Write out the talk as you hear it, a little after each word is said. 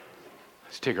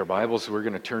Let's take our Bibles. We're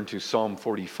going to turn to Psalm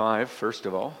 45, first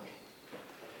of all.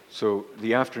 So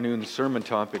the afternoon sermon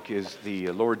topic is the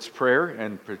Lord's Prayer,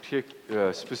 and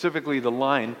specifically the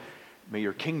line, "May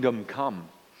your kingdom come."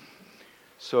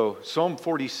 So Psalm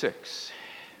 46,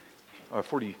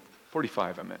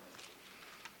 45 I meant.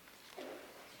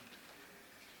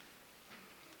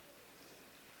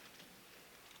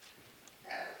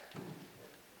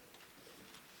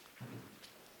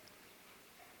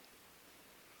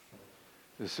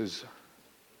 This is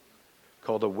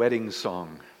called a wedding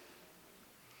song.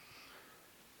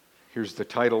 Here's the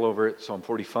title over it, Psalm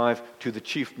 45. To the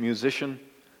chief musician,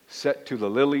 set to the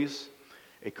lilies,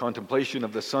 a contemplation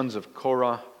of the sons of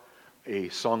Korah, a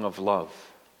song of love.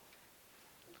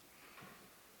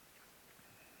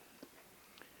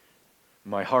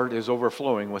 My heart is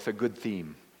overflowing with a good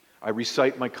theme. I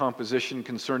recite my composition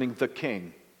concerning the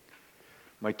King.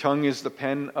 My tongue is the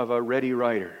pen of a ready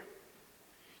writer.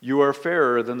 You are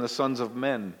fairer than the sons of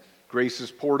men. Grace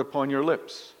is poured upon your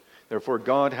lips. Therefore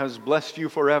God has blessed you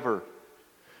forever.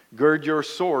 Gird your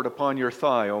sword upon your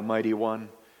thigh, O mighty one,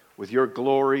 with your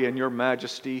glory and your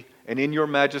majesty, and in your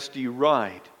majesty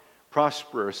ride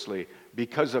prosperously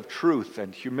because of truth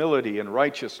and humility and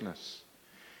righteousness.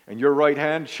 And your right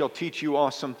hand shall teach you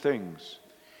awesome things.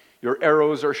 Your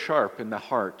arrows are sharp in the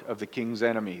heart of the king's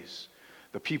enemies.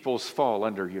 The peoples fall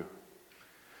under you.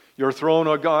 Your throne,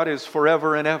 O God, is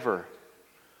forever and ever.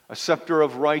 A scepter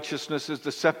of righteousness is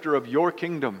the scepter of your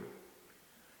kingdom.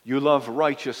 You love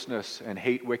righteousness and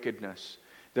hate wickedness.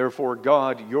 Therefore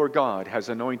God, your God, has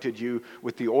anointed you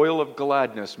with the oil of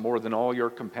gladness more than all your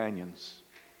companions.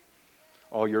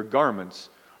 All your garments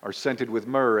are scented with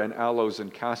myrrh and aloes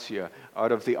and cassia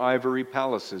out of the ivory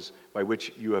palaces by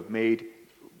which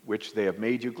they have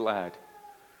made you glad.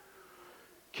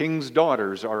 King's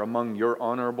daughters are among your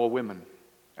honorable women.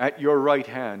 At your right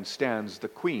hand stands the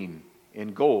queen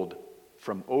in gold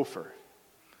from Ophir.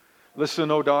 Listen,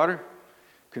 O daughter,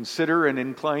 consider and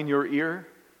incline your ear.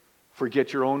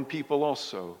 Forget your own people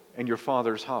also and your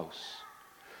father's house.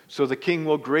 So the king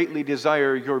will greatly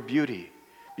desire your beauty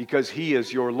because he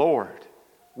is your Lord.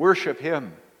 Worship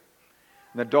him.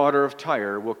 And the daughter of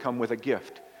Tyre will come with a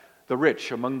gift. The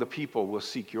rich among the people will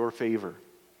seek your favor.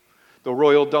 The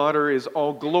royal daughter is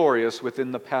all glorious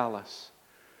within the palace.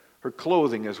 Her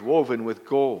clothing is woven with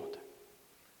gold.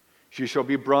 She shall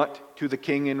be brought to the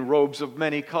king in robes of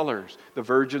many colors. The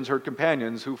virgins, her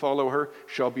companions who follow her,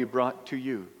 shall be brought to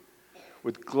you.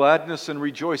 With gladness and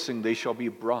rejoicing they shall be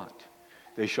brought.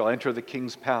 They shall enter the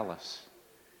king's palace.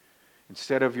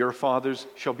 Instead of your fathers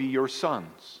shall be your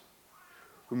sons,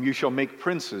 whom you shall make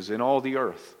princes in all the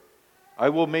earth. I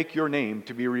will make your name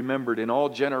to be remembered in all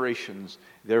generations.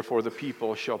 Therefore the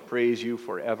people shall praise you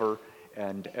forever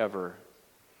and ever.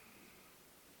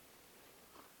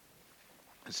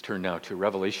 Let's turn now to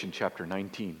Revelation chapter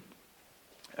 19.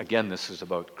 Again, this is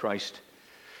about Christ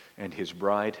and his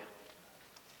bride.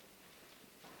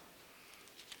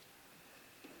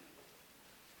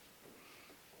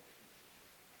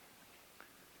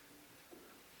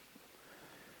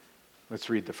 Let's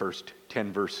read the first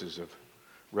 10 verses of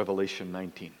Revelation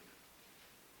 19.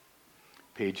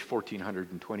 Page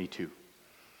 1422.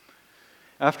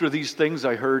 After these things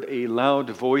I heard a loud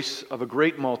voice of a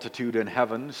great multitude in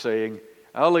heaven saying,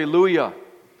 Alleluia!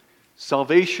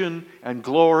 Salvation and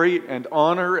glory and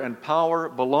honor and power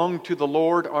belong to the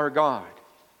Lord our God.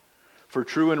 For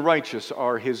true and righteous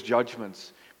are his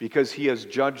judgments, because he has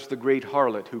judged the great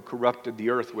harlot who corrupted the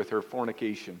earth with her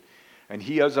fornication, and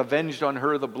he has avenged on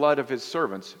her the blood of his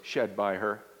servants shed by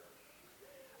her.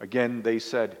 Again they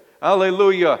said,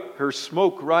 Alleluia! Her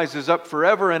smoke rises up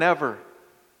forever and ever.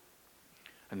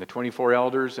 And the 24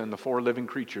 elders and the 4 living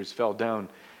creatures fell down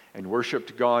and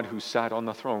worshipped God who sat on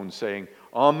the throne, saying,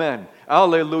 Amen,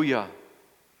 Alleluia.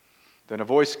 Then a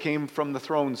voice came from the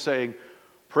throne saying,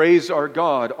 Praise our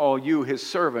God, all you his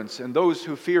servants, and those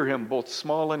who fear him, both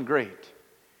small and great.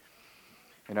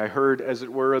 And I heard, as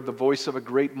it were, the voice of a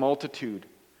great multitude,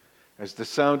 as the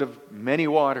sound of many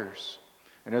waters,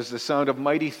 and as the sound of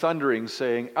mighty thundering,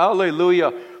 saying,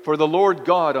 Alleluia, for the Lord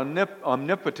God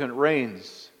omnipotent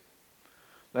reigns.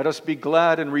 Let us be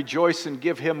glad and rejoice and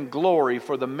give him glory,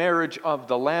 for the marriage of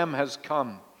the Lamb has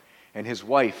come, and his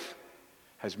wife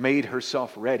has made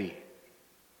herself ready.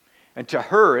 And to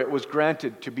her it was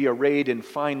granted to be arrayed in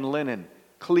fine linen,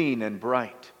 clean and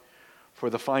bright, for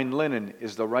the fine linen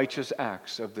is the righteous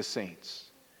acts of the saints.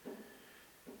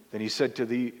 Then he said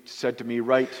to me,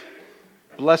 Write,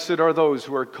 Blessed are those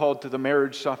who are called to the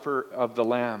marriage supper of the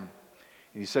Lamb.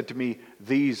 And he said to me,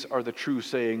 These are the true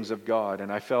sayings of God.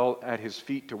 And I fell at his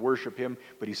feet to worship him.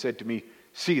 But he said to me,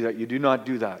 See that you do not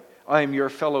do that. I am your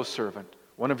fellow servant,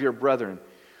 one of your brethren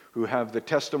who have the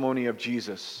testimony of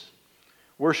Jesus.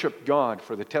 Worship God,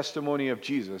 for the testimony of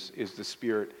Jesus is the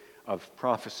spirit of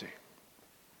prophecy.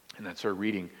 And that's our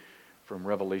reading from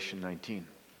Revelation 19.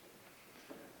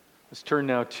 Let's turn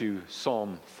now to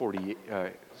Psalm 48,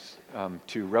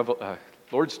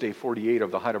 Lord's Day 48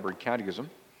 of the Heidelberg Catechism.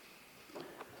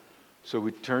 So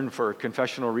we turn for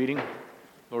confessional reading,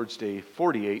 Lord's Day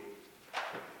 48.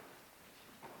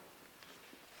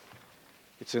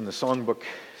 It's in the songbook,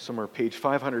 somewhere page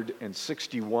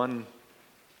 561.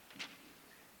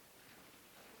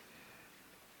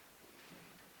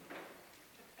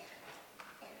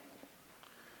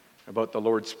 About the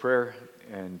Lord's Prayer,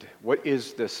 and what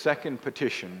is the second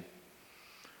petition?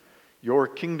 Your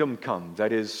kingdom come,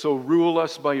 that is, so rule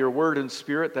us by your word and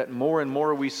spirit that more and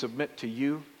more we submit to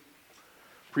you.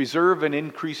 Preserve and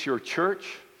increase your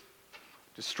church.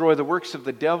 Destroy the works of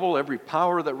the devil, every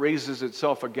power that raises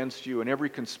itself against you, and every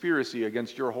conspiracy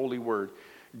against your holy word.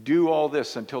 Do all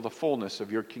this until the fullness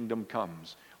of your kingdom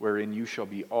comes, wherein you shall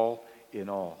be all in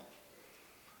all.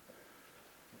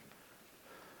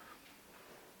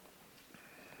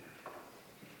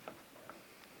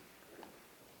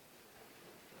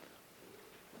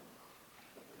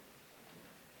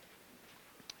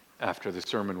 After the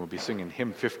sermon, we'll be singing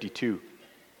hymn 52.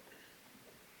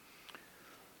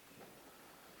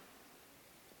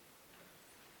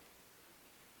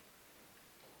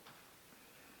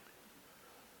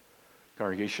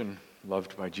 Congregation,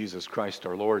 loved by Jesus Christ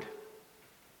our Lord.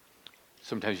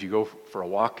 Sometimes you go for a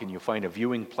walk and you find a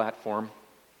viewing platform.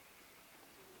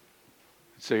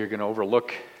 So you're going to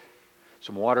overlook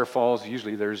some waterfalls.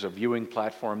 Usually there's a viewing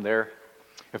platform there.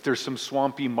 If there's some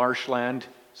swampy marshland,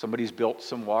 somebody's built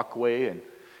some walkway and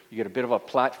you get a bit of a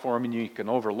platform and you can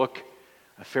overlook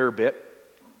a fair bit.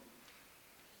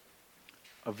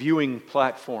 A viewing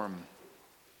platform.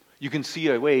 You can see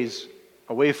a ways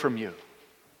away from you.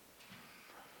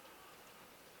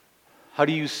 How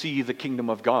do you see the kingdom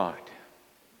of God?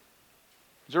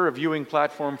 Is there a viewing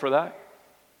platform for that?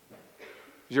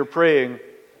 As you're praying,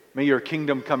 may your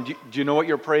kingdom come. Do you know what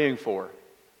you're praying for?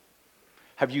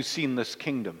 Have you seen this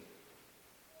kingdom?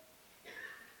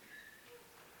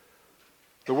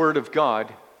 The Word of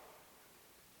God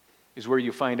is where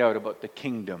you find out about the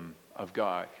kingdom of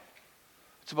God.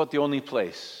 It's about the only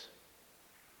place.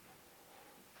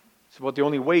 It's about the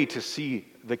only way to see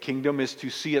the kingdom is to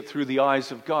see it through the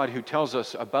eyes of God, who tells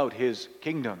us about His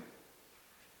kingdom.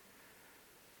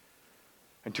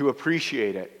 And to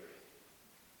appreciate it.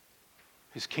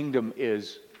 His kingdom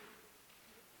is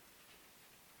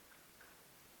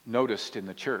noticed in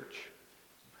the church.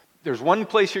 There's one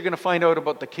place you're going to find out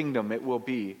about the kingdom. It will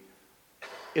be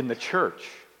in the church.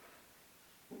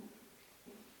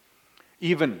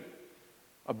 Even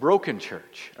a broken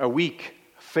church, a weak,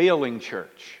 failing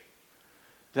church.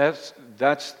 That's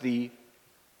the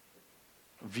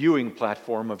viewing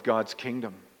platform of God's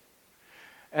kingdom.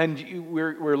 And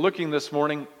we're looking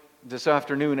this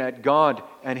afternoon, at God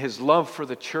and His love for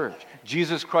the church.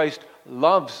 Jesus Christ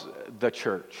loves the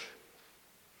church.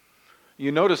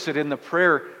 You notice it in the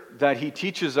prayer that He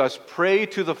teaches us. Pray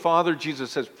to the Father,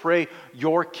 Jesus says, pray,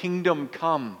 your kingdom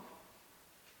come.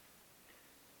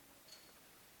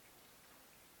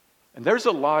 And there's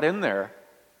a lot in there.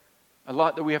 A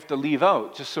lot that we have to leave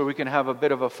out just so we can have a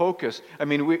bit of a focus. I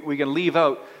mean, we can leave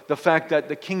out the fact that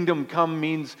the kingdom come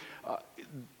means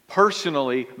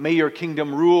personally, may your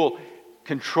kingdom rule,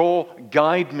 control,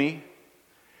 guide me.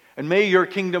 And may your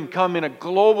kingdom come in a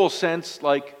global sense,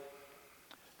 like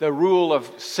the rule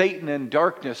of Satan and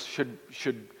darkness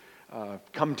should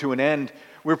come to an end.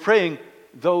 We're praying,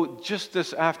 though, just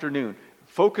this afternoon,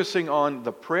 focusing on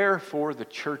the prayer for the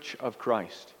church of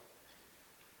Christ.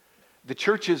 The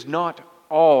church is not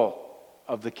all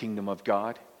of the kingdom of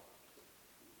God.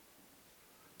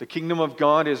 The kingdom of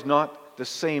God is not the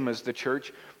same as the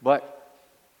church, but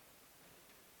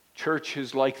church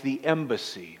is like the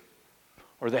embassy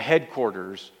or the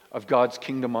headquarters of God's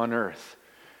kingdom on earth.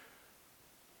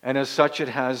 And as such, it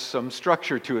has some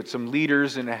structure to it, some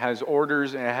leaders, and it has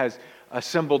orders, and it has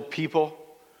assembled people.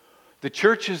 The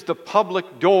church is the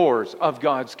public doors of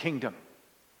God's kingdom.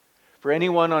 For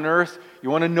anyone on earth, you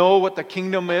want to know what the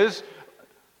kingdom is,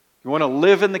 you want to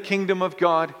live in the kingdom of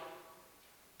God,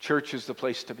 church is the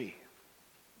place to be.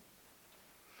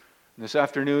 And this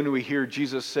afternoon we hear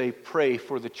Jesus say, pray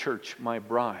for the church, my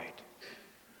bride.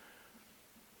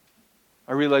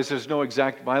 I realize there's no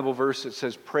exact Bible verse that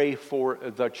says pray for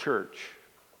the church,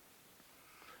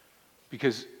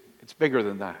 because it's bigger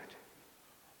than that.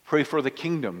 Pray for the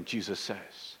kingdom, Jesus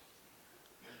says.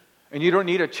 And you don't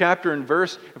need a chapter and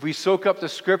verse. If we soak up the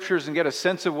scriptures and get a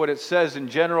sense of what it says in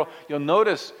general, you'll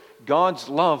notice God's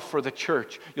love for the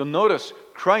church. You'll notice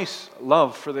Christ's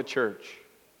love for the church.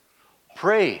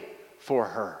 Pray for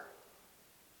her.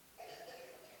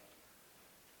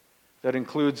 That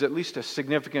includes at least a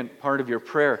significant part of your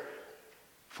prayer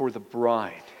for the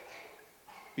bride,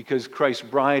 because Christ's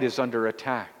bride is under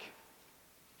attack.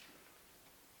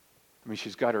 I mean,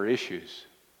 she's got her issues.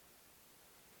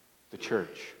 The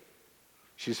church.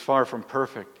 She's far from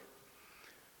perfect.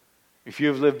 If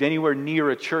you've lived anywhere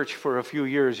near a church for a few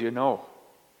years, you know.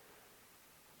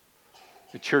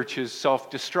 The church is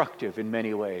self-destructive in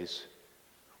many ways.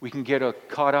 We can get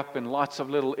caught up in lots of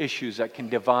little issues that can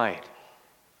divide.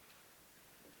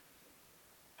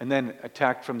 And then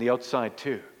attacked from the outside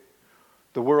too.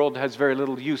 The world has very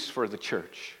little use for the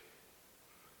church.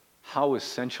 How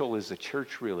essential is the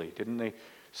church really? Didn't they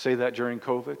say that during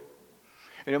COVID?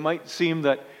 And it might seem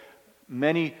that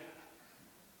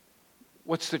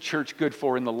what's the church good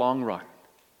for in the long run?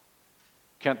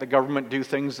 Can't the government do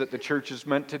things that the church is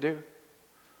meant to do?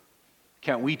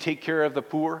 Can't we take care of the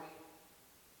poor?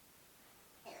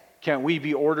 Can't we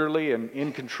be orderly and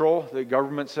in control, the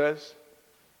government says?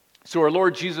 So our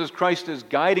Lord Jesus Christ is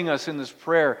guiding us in this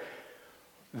prayer.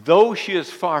 Though she is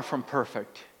far from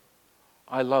perfect,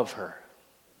 I love her.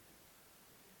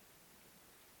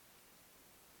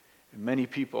 And many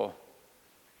people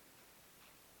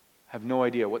have no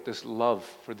idea what this love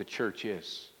for the church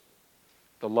is.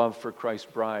 The love for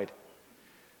Christ's bride.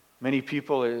 Many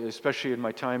people, especially in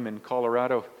my time in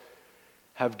Colorado,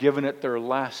 have given it their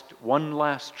one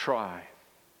last try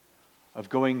of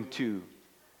going to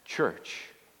church,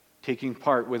 taking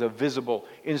part with a visible,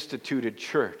 instituted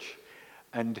church.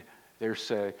 And they're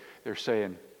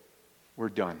saying, we're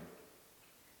done.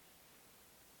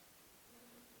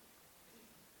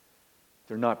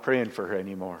 They're not praying for her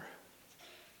anymore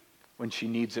when she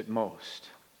needs it most.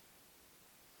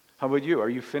 How about you? Are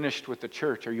you finished with the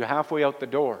church? Are you halfway out the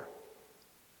door?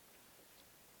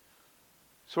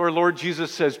 So our Lord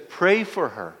Jesus says, pray for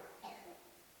her.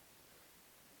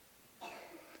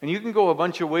 And you can go a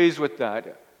bunch of ways with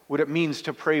that, what it means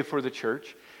to pray for the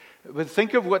church. But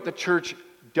think of what the church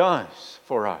does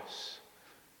for us.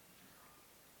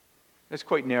 That's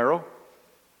quite narrow,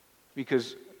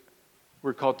 because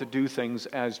we're called to do things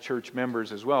as church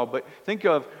members as well. But think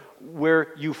of where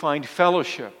you find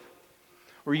fellowship,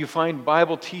 where you find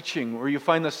Bible teaching, where you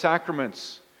find the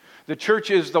sacraments. The church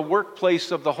is the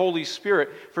workplace of the Holy Spirit,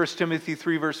 1 Timothy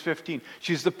 3 verse 15.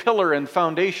 She's the pillar and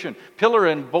foundation, pillar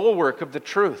and bulwark of the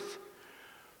truth.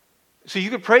 So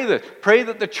you could pray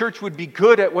that the church would be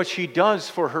good at what she does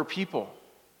for her people.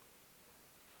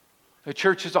 The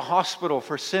church is a hospital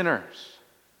for sinners.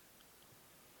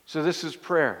 So this is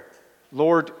prayer.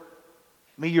 Lord,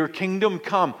 may your kingdom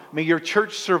come. May your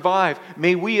church survive.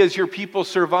 May we as your people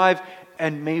survive.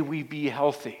 And may we be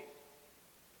healthy.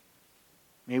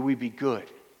 May we be good.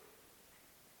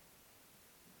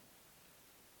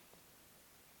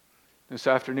 This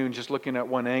afternoon, just looking at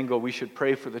one angle, we should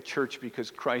pray for the church because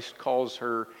Christ calls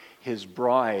her his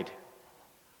bride.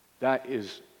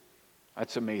 That's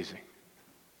amazing.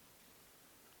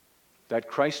 That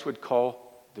Christ would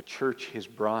call the church his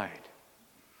bride.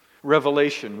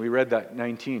 Revelation, we read that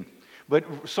 19.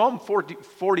 But Psalm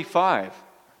 45,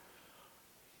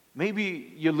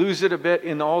 maybe you lose it a bit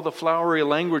in all the flowery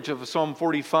language of Psalm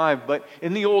 45, but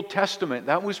in the Old Testament,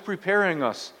 that was preparing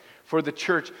us for the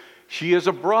church. She is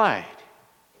a bride,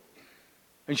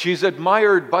 and she's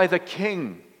admired by the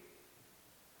king.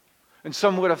 And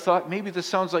some would have thought, maybe this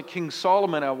sounds like King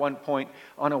Solomon at one point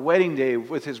on a wedding day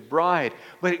with his bride,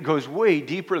 but it goes way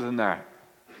deeper than that.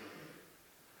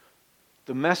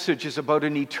 The message is about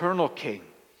an eternal king,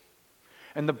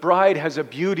 and the bride has a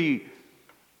beauty.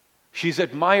 She's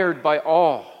admired by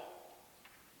all.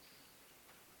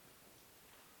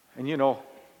 And you know,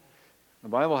 the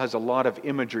Bible has a lot of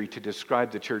imagery to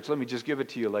describe the church. Let me just give it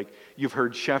to you. Like, you've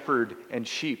heard shepherd and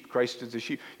sheep. Christ is the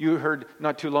sheep. You heard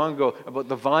not too long ago about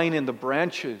the vine and the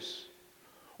branches.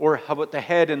 Or how about the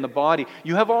head and the body?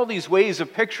 You have all these ways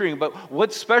of picturing about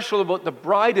what's special about the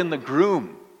bride and the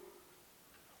groom.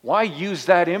 Why use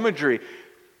that imagery?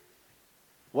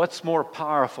 What's more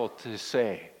powerful to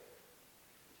say?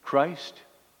 Christ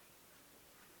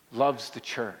loves the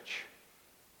church.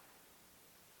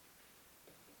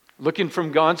 Looking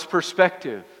from God's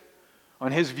perspective,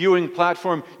 on his viewing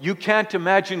platform, you can't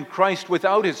imagine Christ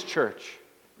without his church.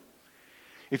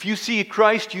 If you see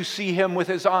Christ, you see him with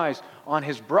his eyes on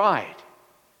his bride.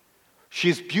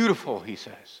 She's beautiful, he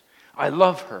says. I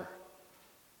love her.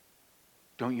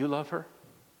 Don't you love her?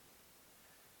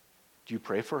 Do you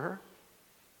pray for her?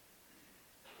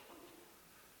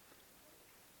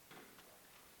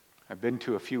 I've been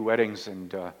to a few weddings,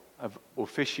 and I've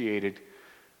officiated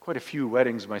quite a few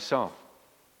weddings myself.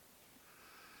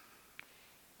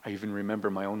 I even remember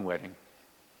my own wedding.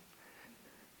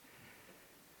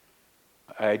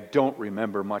 I don't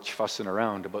remember much fussing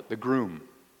around about the groom.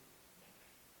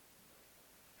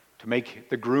 To make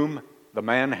the groom, the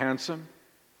man, handsome,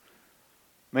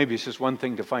 maybe it's just one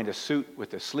thing to find a suit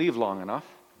with a sleeve long enough.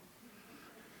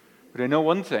 But I know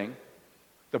one thing,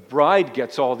 the bride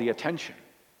gets all the attention.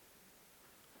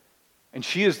 And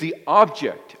she is the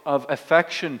object of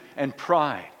affection and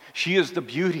pride. She is the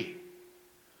beauty,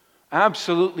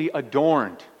 absolutely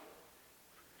adorned.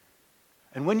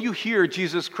 And when you hear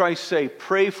Jesus Christ say,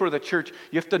 pray for the church,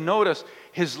 you have to notice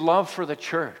his love for the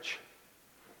church,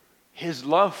 his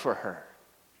love for her.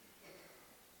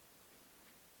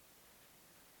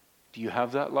 Do you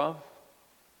have that love?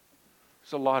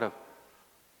 There's a lot of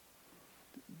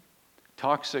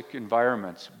toxic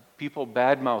environments, people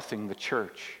bad-mouthing the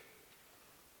church.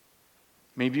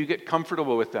 Maybe you get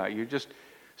comfortable with that. You just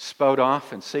spout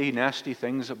off and say nasty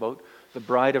things about the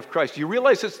bride of Christ. You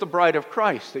realize it's the bride of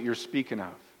Christ that you're speaking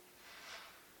of.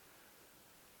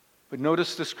 But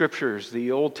notice the scriptures,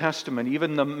 the Old Testament,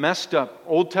 even the messed up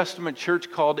Old Testament church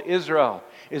called Israel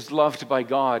is loved by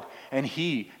God. And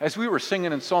he, as we were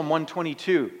singing in Psalm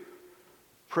 122,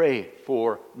 pray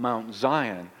for Mount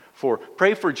Zion,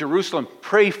 pray for Jerusalem,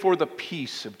 pray for the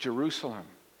peace of Jerusalem.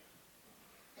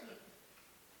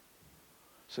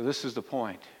 So this is the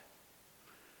point.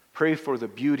 Pray for the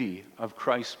beauty of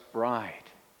Christ's bride.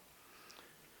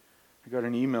 I got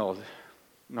an email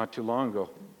not too long ago.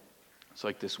 It's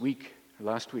like this week,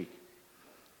 last week.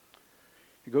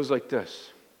 It goes like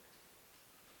this.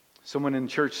 Someone in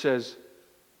church says,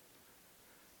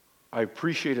 I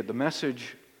appreciated the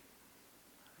message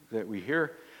that we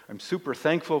hear. I'm super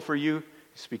thankful for you.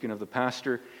 Speaking of the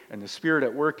pastor and the Spirit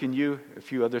at work in you, a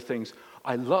few other things.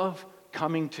 I love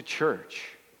coming to church.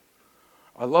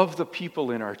 I love the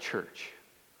people in our church.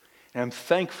 And I'm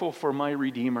thankful for my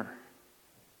Redeemer.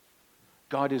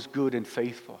 God is good and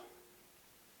faithful.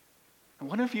 And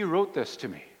one of you wrote this to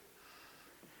me.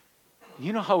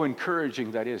 You know how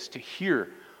encouraging that is to hear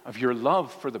of your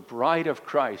love for the bride of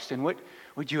Christ. And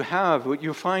what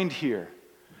you find here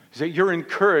is that you're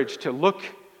encouraged to look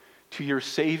to your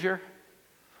Savior,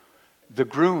 the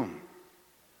groom.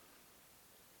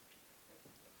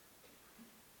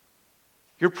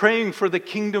 You're praying for the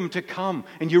kingdom to come,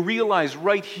 and you realize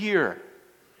right here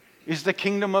is the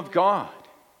kingdom of God.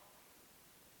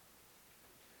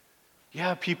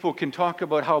 Yeah, people can talk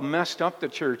about how messed up the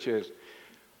church is.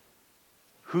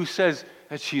 Who says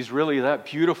that she's really that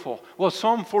beautiful? Well,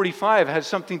 Psalm 45 has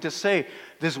something to say.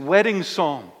 This wedding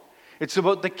psalm. It's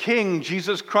about the King,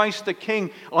 Jesus Christ the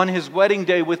King, on his wedding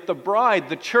day with the bride,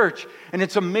 the church. And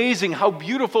it's amazing how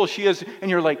beautiful she is. And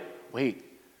you're like, wait,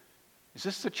 is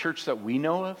this the church that we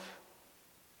know of?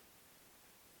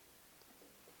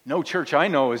 No church I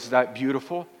know is that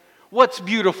beautiful. What's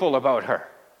beautiful about her?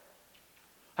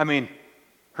 I mean,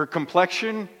 her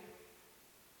complexion,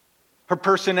 her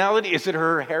personality, is it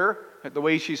her hair, the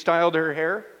way she styled her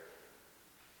hair?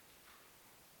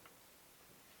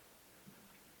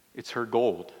 It's her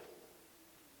gold.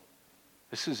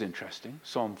 This is interesting.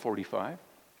 Psalm 45,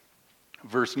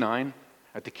 verse 9.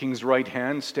 At the king's right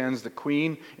hand stands the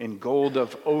queen in gold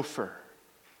of Ophir.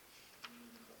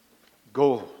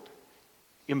 Gold,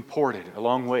 imported a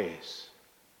long ways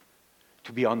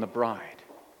to be on the bride.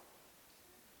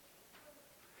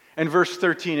 And verse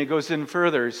 13, it goes in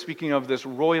further, speaking of this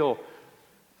royal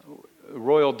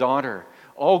daughter.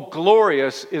 All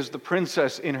glorious is the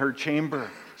princess in her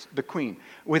chamber, the queen.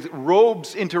 With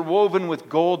robes interwoven with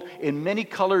gold, in many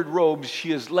colored robes,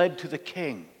 she is led to the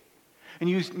king. And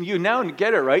you now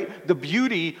get it, right? The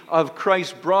beauty of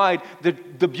Christ's bride,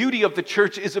 the beauty of the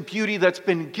church is a beauty that's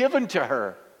been given to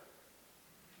her.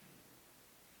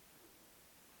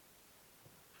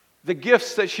 The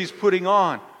gifts that she's putting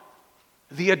on,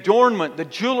 the adornment, the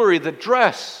jewelry, the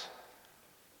dress,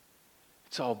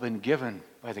 it's all been given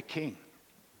by the king.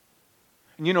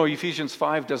 And you know, Ephesians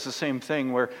 5 does the same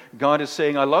thing where God is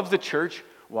saying, I love the church.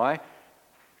 Why?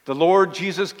 The Lord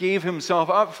Jesus gave himself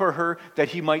up for her that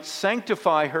he might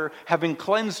sanctify her, having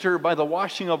cleansed her by the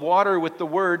washing of water with the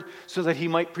word, so that he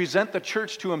might present the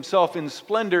church to himself in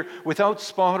splendor, without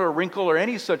spot or wrinkle or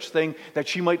any such thing, that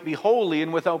she might be holy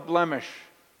and without blemish.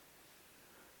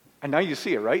 And now you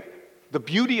see it, right? The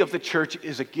beauty of the church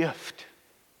is a gift.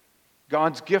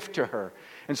 God's gift to her.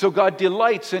 And so God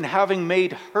delights in having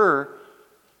made her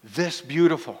this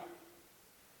beautiful.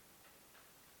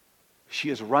 She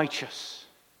is righteous.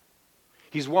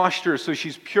 He's washed her so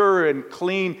she's pure and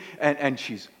clean and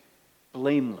she's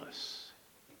blameless.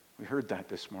 We heard that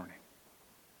this morning.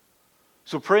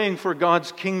 So praying for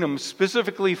God's kingdom,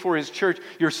 specifically for His church,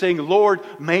 you're saying, Lord,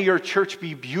 may your church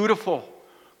be beautiful.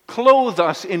 Clothe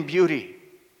us in beauty.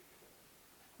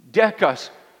 Deck us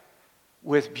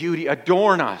with beauty.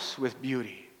 Adorn us with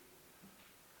beauty.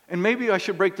 And maybe I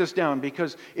should break this down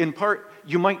because in part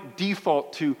you might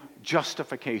default to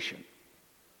justification.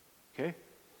 Okay?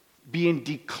 Being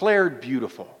declared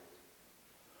beautiful.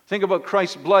 Think about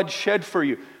Christ's blood shed for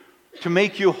you to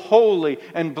make you holy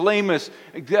and blameless.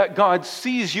 That God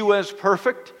sees you as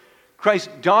perfect. Christ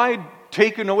died,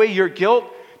 taking away your guilt,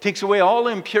 takes away all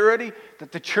impurity,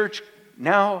 that the church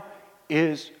now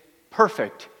is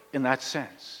perfect in that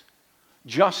sense.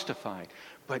 Justified.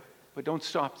 But don't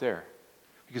stop there,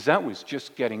 because that was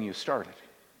just getting you started.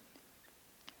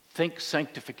 Think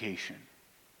sanctification.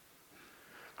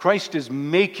 Christ is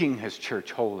making His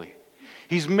church holy.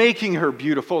 He's making her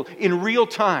beautiful in real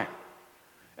time.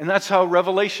 And that's how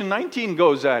Revelation 19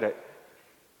 goes at it.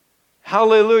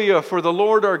 Hallelujah, for the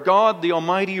Lord our God, the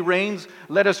Almighty reigns.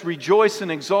 Let us rejoice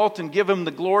and exult and give Him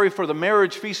the glory, for the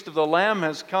marriage feast of the Lamb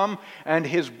has come, and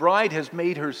His bride has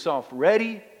made herself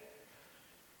ready.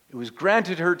 It was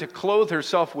granted her to clothe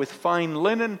herself with fine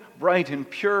linen, bright and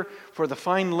pure, for the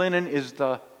fine linen is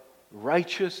the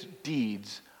righteous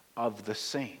deeds of the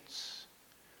saints.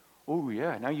 Oh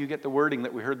yeah, now you get the wording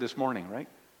that we heard this morning, right?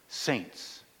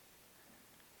 Saints.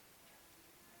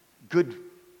 Good,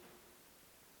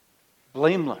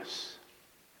 blameless,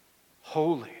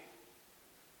 holy.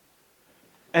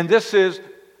 And this is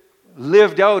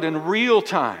lived out in real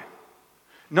time.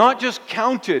 Not just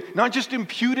counted, not just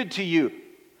imputed to you,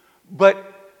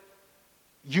 but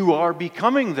you are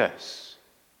becoming this.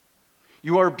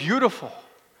 You are beautiful.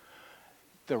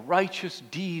 The righteous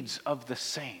deeds of the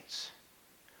saints.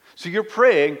 So you're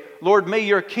praying, Lord, may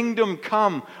your kingdom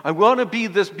come. I want to be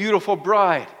this beautiful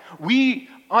bride. We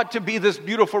ought to be this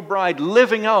beautiful bride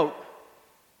living out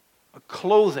a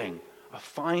clothing of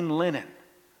fine linen.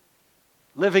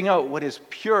 Living out what is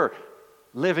pure.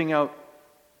 Living out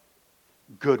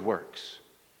good works.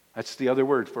 That's the other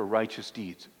word for righteous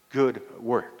deeds. Good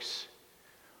works.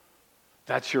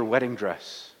 That's your wedding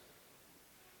dress.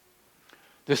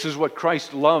 This is what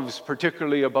Christ loves,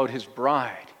 particularly about His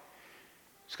bride.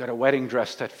 He's got a wedding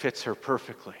dress that fits her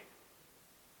perfectly.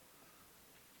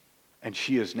 And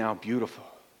she is now beautiful.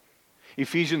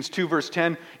 Ephesians 2 verse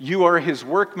 10, you are His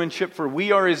workmanship, for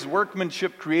we are His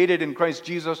workmanship created in Christ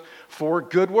Jesus for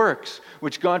good works,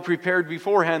 which God prepared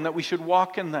beforehand that we should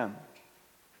walk in them.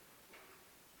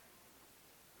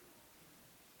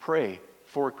 Pray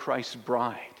for Christ's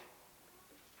bride.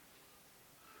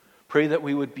 Pray that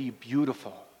we would be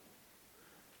beautiful.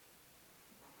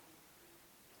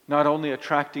 Not only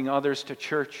attracting others to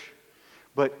church,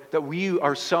 but that we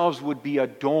ourselves would be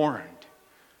adorned.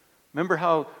 Remember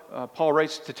how Paul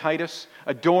writes to Titus,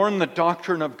 adorn the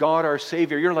doctrine of God our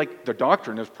Savior. You're like, the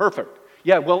doctrine is perfect.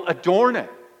 Yeah, well, adorn it.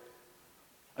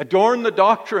 Adorn the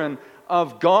doctrine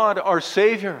of God our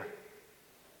Savior.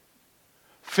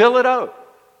 Fill it out.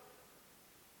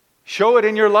 Show it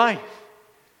in your life.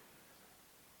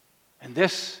 And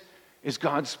this is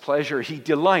God's pleasure. He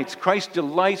delights. Christ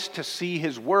delights to see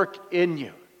His work in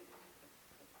you.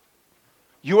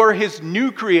 You are His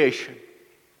new creation.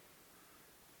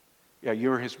 Yeah,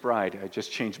 you're His bride. I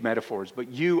just changed metaphors.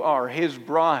 But you are His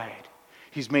bride.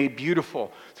 He's made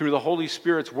beautiful through the Holy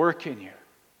Spirit's work in you.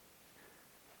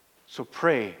 So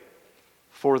pray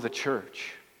for the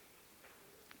church.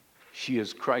 She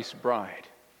is Christ's bride.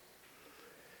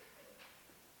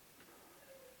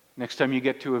 Next time you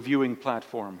get to a viewing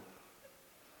platform,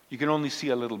 you can only see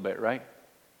a little bit, right?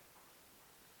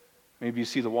 Maybe you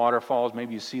see the waterfalls,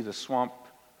 maybe you see the swamp,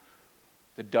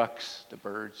 the ducks, the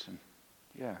birds, and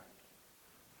yeah.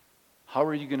 How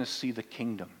are you going to see the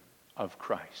kingdom of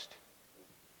Christ?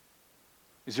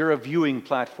 Is there a viewing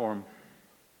platform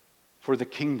for the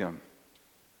kingdom?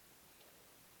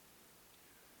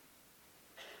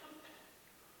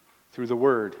 Through the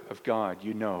Word of God,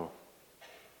 you know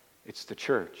it's the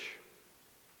church.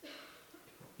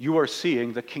 You are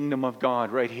seeing the kingdom of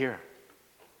God right here.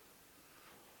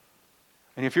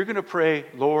 And if you're going to pray,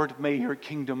 Lord, may your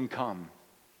kingdom come,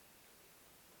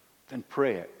 then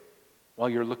pray it while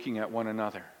you're looking at one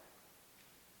another.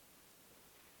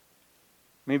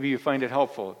 Maybe you find it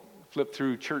helpful. Flip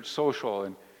through Church Social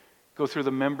and go through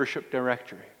the membership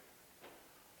directory.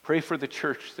 Pray for the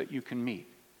church that you can meet.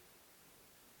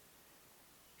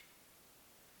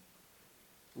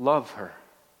 Love her.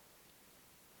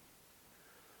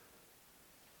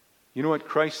 You know what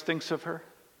Christ thinks of her?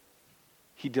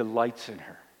 He delights in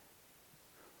her.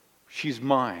 She's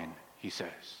mine, He says.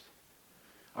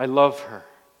 I love her.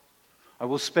 I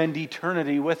will spend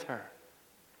eternity with her.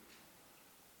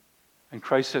 And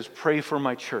Christ says, pray for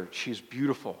my church. She's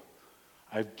beautiful.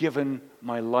 I've given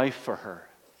my life for her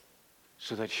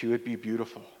so that she would be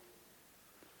beautiful.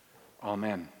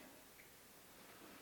 Amen.